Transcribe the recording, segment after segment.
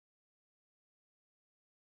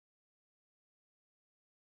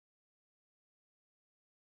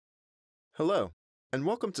Hello, and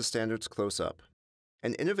welcome to Standards Close-Up,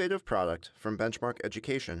 an innovative product from Benchmark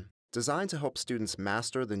Education designed to help students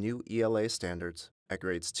master the new ELA standards at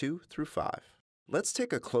grades 2 through 5. Let's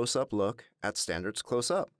take a close-up look at Standards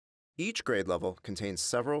Close-Up. Each grade level contains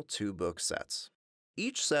several two-book sets.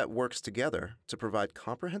 Each set works together to provide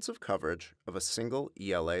comprehensive coverage of a single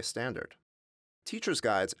ELA standard. Teacher's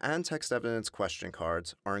guides and text evidence question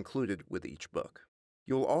cards are included with each book.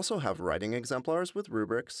 You'll also have writing exemplars with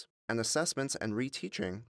rubrics and assessments and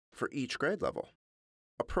reteaching for each grade level.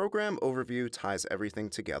 A program overview ties everything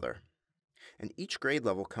together, and each grade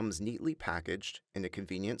level comes neatly packaged in a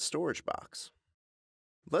convenient storage box.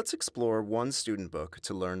 Let's explore one student book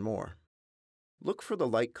to learn more. Look for the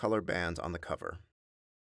light color band on the cover.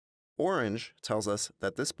 Orange tells us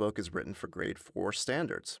that this book is written for grade 4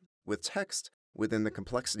 standards, with text within the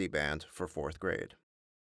complexity band for 4th grade.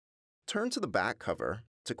 Turn to the back cover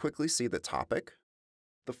to quickly see the topic,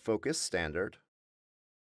 the focus standard,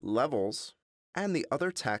 levels, and the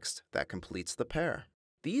other text that completes the pair.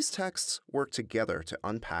 These texts work together to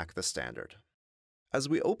unpack the standard. As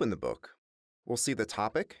we open the book, we'll see the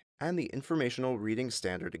topic and the informational reading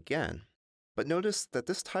standard again, but notice that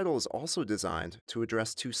this title is also designed to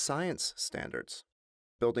address 2 science standards,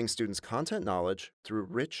 building students' content knowledge through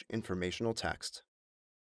rich informational text.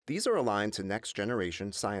 These are aligned to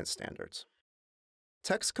next-generation science standards.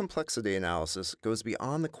 Text complexity analysis goes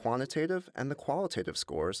beyond the quantitative and the qualitative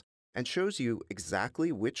scores and shows you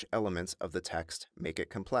exactly which elements of the text make it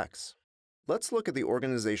complex. Let's look at the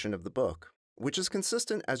organization of the book, which is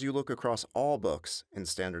consistent as you look across all books in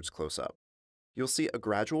Standards Close-Up. You'll see a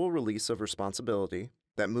gradual release of responsibility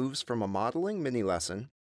that moves from a modeling mini-lesson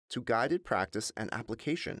to guided practice and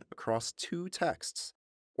application across 2 texts,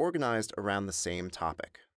 organized around the same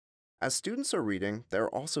topic. As students are reading, they're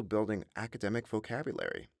also building academic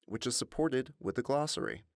vocabulary, which is supported with the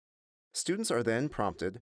glossary. Students are then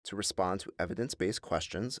prompted to respond to evidence-based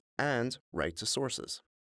questions and write to sources.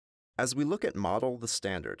 As we look at Model the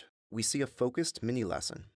Standard, we see a focused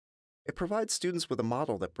mini-lesson. It provides students with a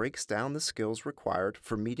model that breaks down the skills required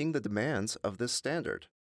for meeting the demands of this standard,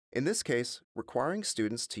 in this case, requiring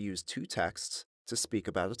students to use 2 texts to speak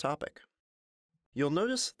about a topic. You'll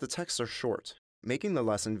notice the texts are short, making the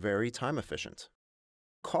lesson very time-efficient.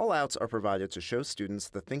 Call-outs are provided to show students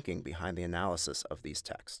the thinking behind the analysis of these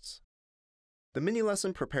texts. The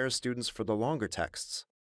mini-lesson prepares students for the longer texts,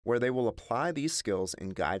 where they will apply these skills in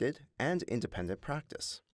guided and independent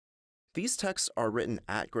practice. These texts are written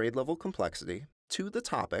at grade-level complexity, to the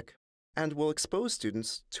topic, and will expose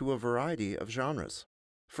students to a variety of genres.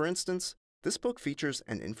 For instance, this book features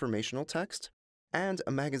an informational text and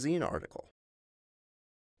a magazine article.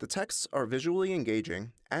 The texts are visually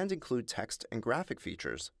engaging and include text and graphic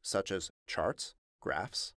features such as charts,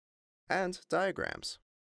 graphs, and diagrams.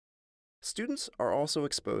 Students are also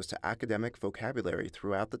exposed to academic vocabulary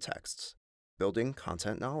throughout the texts, building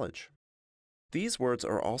content knowledge. These words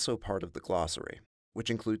are also part of the glossary, which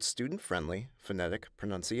includes student-friendly phonetic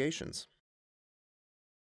pronunciations.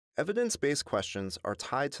 Evidence-based questions are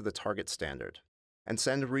tied to the target standard and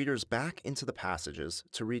send readers back into the passages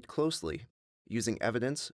to read closely, using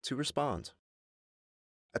evidence to respond.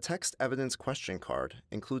 A text evidence question card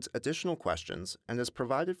includes additional questions and is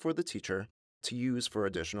provided for the teacher to use for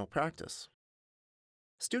additional practice.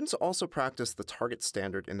 Students also practice the target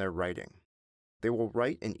standard in their writing. They will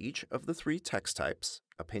write in each of the 3 text types,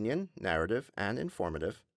 opinion, narrative, and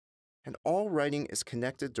informative, and all writing is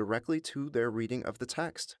connected directly to their reading of the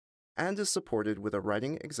text and is supported with a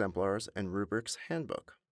writing exemplars and rubrics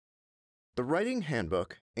handbook. The Writing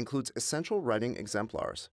Handbook includes essential writing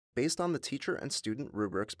exemplars based on the teacher and student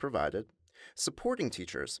rubrics provided, supporting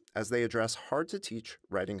teachers as they address hard-to-teach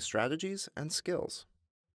writing strategies and skills.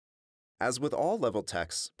 As with all level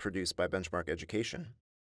texts produced by Benchmark Education,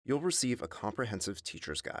 you'll receive a comprehensive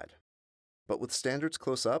teacher's guide. But with Standards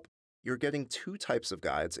Close-Up, you're getting 2 types of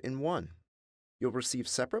guides in one. You'll receive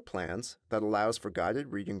separate plans that allows for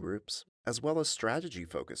guided reading groups as well as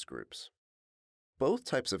strategy-focused groups. Both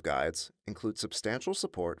types of guides include substantial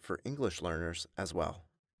support for English learners as well.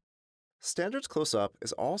 Standards Close-Up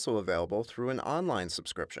is also available through an online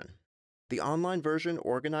subscription. The online version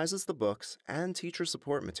organizes the books and teacher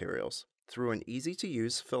support materials through an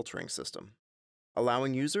easy-to-use filtering system,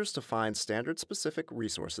 allowing users to find standard-specific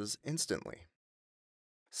resources instantly.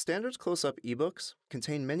 Standards Close-Up ebooks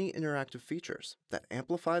contain many interactive features that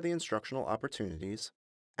amplify the instructional opportunities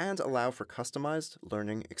and allow for customized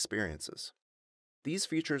learning experiences. These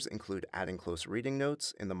features include adding close reading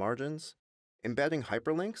notes in the margins, embedding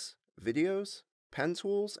hyperlinks, videos, pen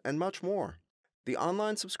tools, and much more. The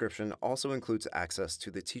online subscription also includes access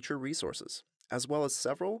to the teacher resources, as well as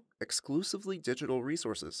several exclusively digital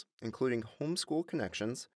resources, including homeschool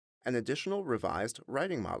connections and additional revised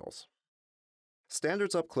writing models.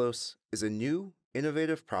 Standards Up Close is a new,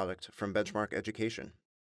 innovative product from Benchmark Education,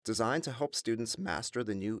 designed to help students master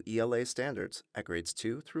the new ELA standards at grades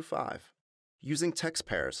 2 through 5. Using text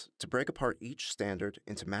pairs to break apart each standard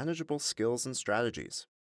into manageable skills and strategies,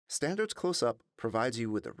 Standards Close Up provides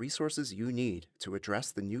you with the resources you need to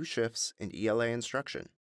address the new shifts in ELA instruction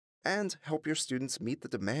and help your students meet the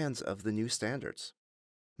demands of the new standards.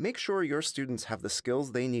 Make sure your students have the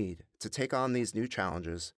skills they need to take on these new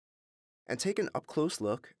challenges and take an up-close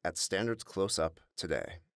look at Standards Close Up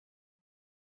today.